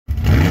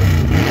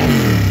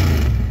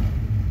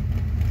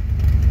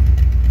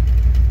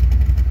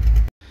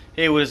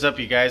Hey, what is up,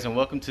 you guys, and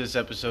welcome to this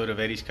episode of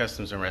Eddie's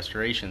Customs and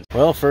Restorations.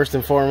 Well, first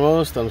and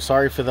foremost, I'm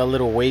sorry for that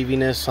little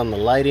waviness on the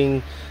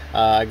lighting.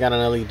 I got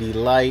an LED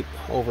light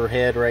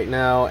overhead right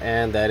now,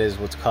 and that is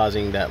what's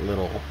causing that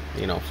little,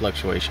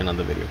 fluctuation on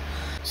the video.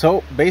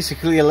 So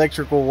basically,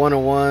 Electrical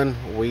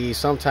 101, we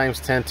sometimes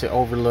tend to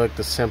overlook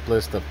the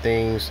simplest of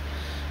things.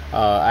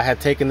 I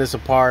had taken this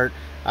apart,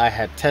 I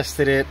had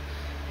tested it.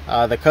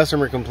 The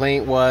customer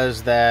complaint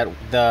was that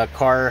the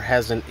car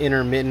has an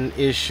intermittent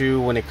issue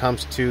when it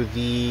comes to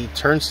the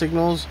turn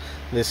signals.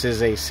 This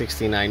is a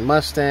 69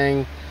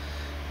 Mustang.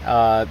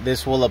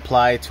 This will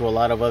apply to a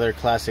lot of other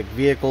classic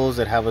vehicles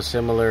that have a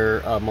similar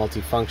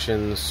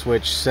multifunction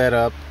switch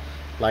setup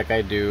like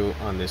I do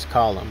on this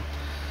column.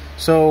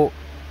 So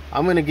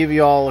I'm going to give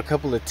you all a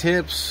couple of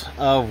tips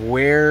of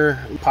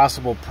where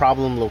possible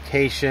problem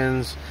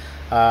locations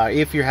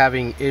if you're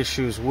having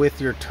issues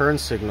with your turn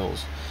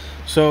signals.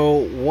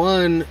 So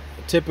one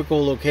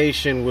typical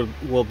location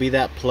will be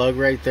that plug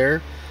right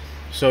there.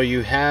 So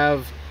you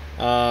have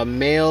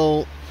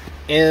male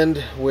end,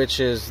 which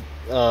is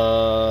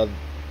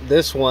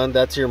this one,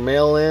 that's your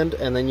male end,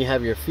 and then you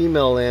have your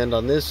female end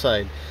on this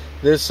side.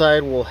 This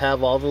side will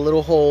have all the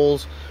little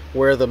holes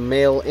where the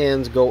male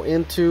ends go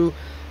into.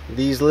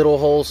 These little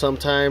holes,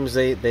 sometimes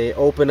they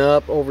open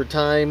up over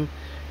time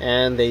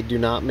and they do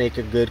not make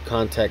a good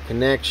contact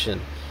connection.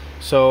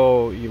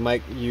 So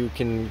you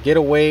can get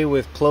away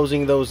with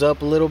closing those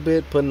up a little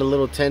bit, putting a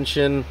little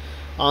tension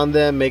on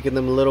them, making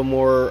them a little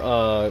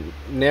more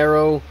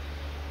narrow,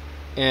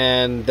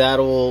 and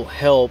that'll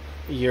help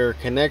your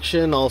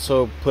connection.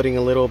 Also, putting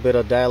a little bit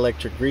of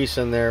dielectric grease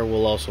in there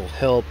will also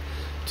help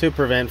to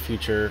prevent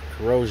future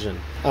corrosion.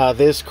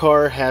 This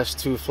car has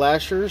two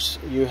flashers.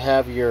 You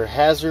have your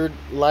hazard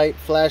light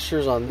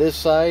flashers on this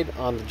side,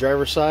 on the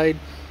driver's side,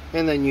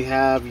 and then you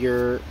have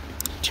your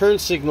turn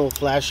signal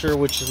flasher,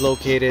 which is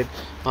located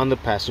on the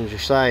passenger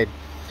side.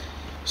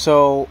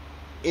 So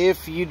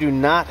if you do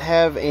not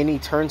have any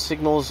turn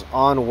signals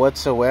on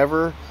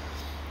whatsoever,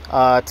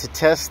 to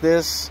test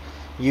this,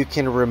 you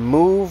can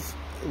remove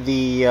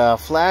the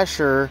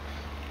flasher.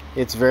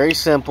 It's very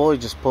simple. You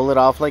just pull it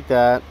off like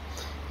that,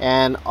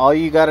 and all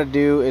you got to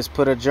do is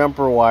put a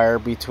jumper wire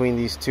between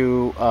these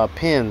two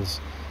pins.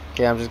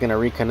 Okay, I'm just going to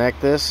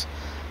reconnect this,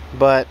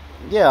 but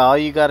yeah, all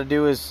you got to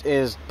do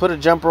is put a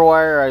jumper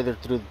wire either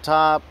through the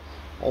top,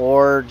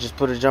 or just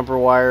put a jumper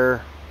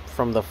wire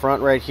from the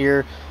front right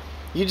here.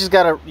 You just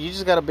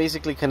gotta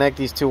basically connect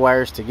these two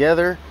wires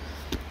together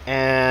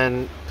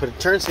and put a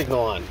turn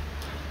signal on.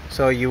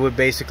 So you would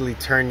basically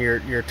turn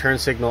your turn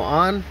signal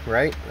on,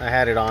 right? I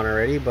had it on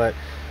already, but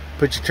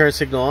put your turn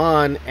signal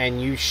on and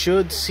you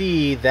should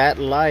see that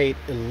light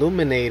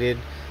illuminated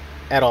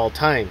at all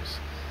times.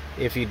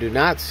 If you do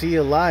not see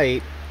a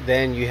light,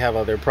 then you have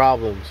other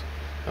problems.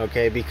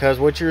 Okay, because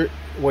what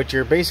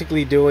you're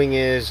basically doing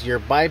is you're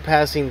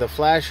bypassing the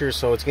flasher,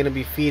 so it's going to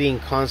be feeding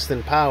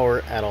constant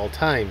power at all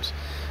times.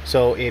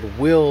 So it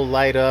will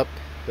light up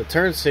the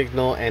turn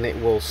signal and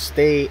it will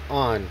stay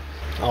on.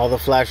 All the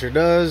flasher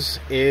does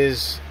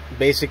is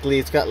basically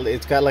it's got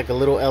like a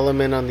little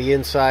element on the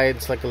inside.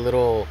 It's like a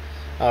little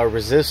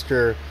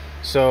resistor.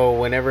 So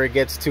whenever it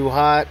gets too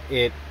hot,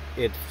 it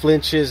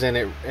flinches and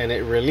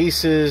it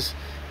releases,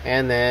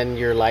 and then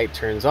your light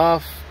turns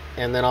off.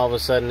 And then all of a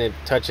sudden it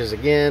touches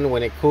again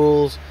when it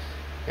cools,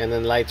 and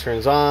then light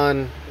turns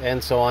on,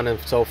 and so on and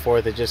so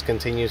forth. It just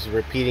continues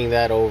repeating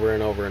that over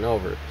and over and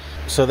over.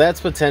 So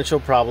that's potential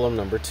problem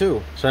number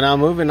 2. So now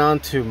moving on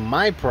to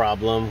my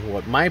problem.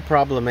 What my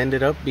problem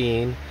ended up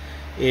being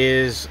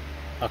is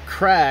a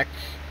crack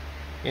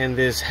in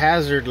this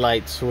hazard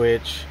light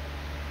switch,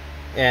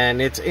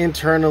 and it's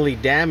internally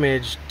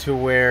damaged to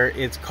where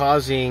it's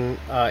causing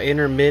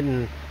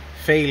intermittent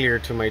failure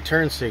to my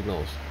turn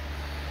signals.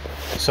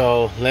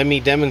 So let me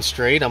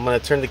demonstrate. I'm going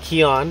to turn the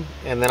key on,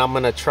 and then I'm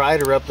going to try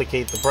to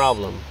replicate the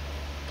problem.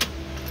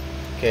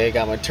 Okay,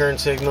 got my turn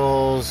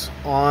signals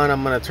on.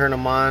 I'm going to turn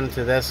them on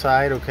to that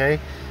side. Okay,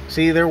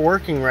 see, they're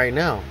working right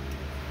now.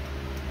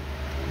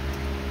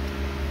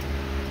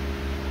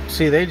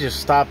 See, they just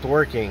stopped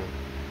working.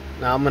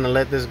 Now I'm going to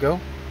let this go.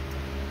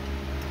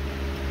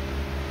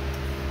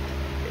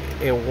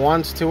 It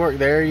wants to work.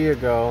 There you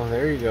go.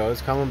 There you go.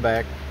 It's coming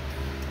back.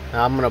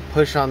 Now I'm going to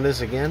push on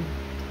this again.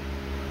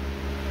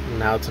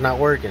 Now it's not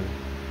working.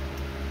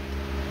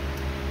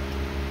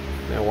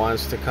 It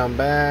wants to come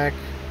back.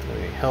 Let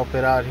me help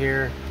it out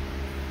here.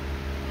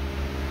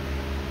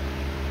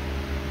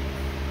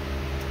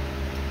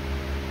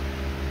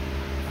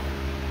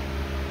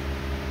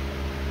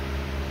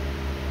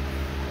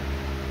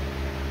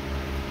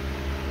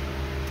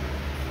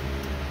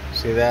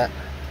 See that?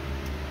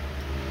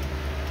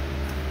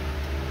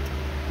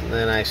 And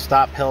then I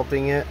stop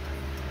helping it.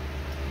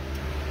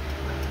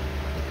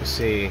 Let's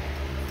see.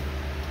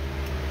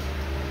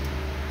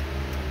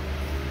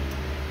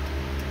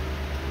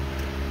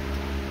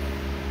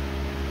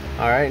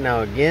 Alright, now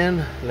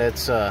again,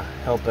 let's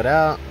help it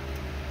out.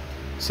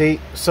 See,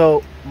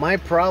 so my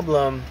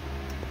problem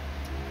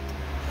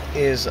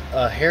is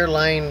a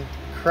hairline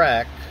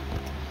crack.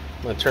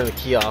 I'm going to turn the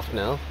key off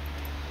now.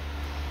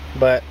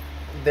 But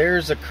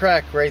there's a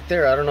crack right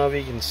there. I don't know if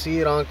you can see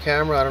it on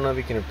camera. I don't know if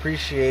you can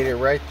appreciate it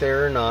right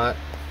there or not.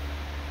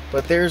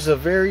 But there's a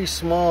very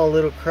small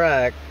little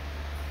crack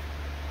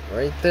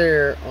right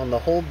there on the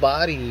whole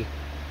body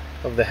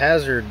of the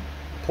hazard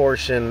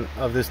portion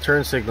of this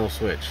turn signal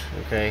switch.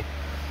 Okay,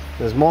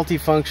 this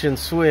multifunction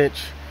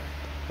switch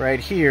right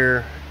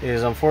here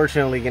is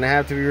unfortunately going to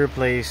have to be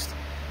replaced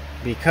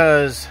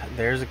because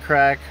there's a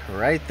crack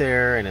right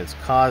there and it's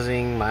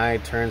causing my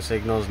turn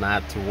signals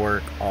not to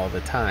work all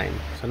the time.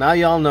 So now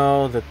y'all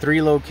know the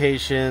 3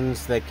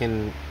 locations that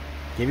can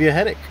give you a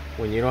headache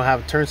when you don't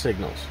have turn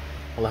signals.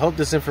 Well, I hope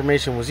this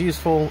information was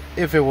useful.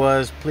 If it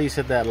was, please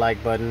hit that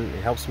like button.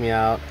 It helps me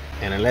out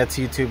and it lets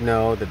YouTube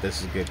know that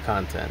this is good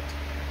content.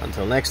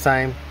 Until next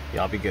time,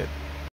 y'all be good.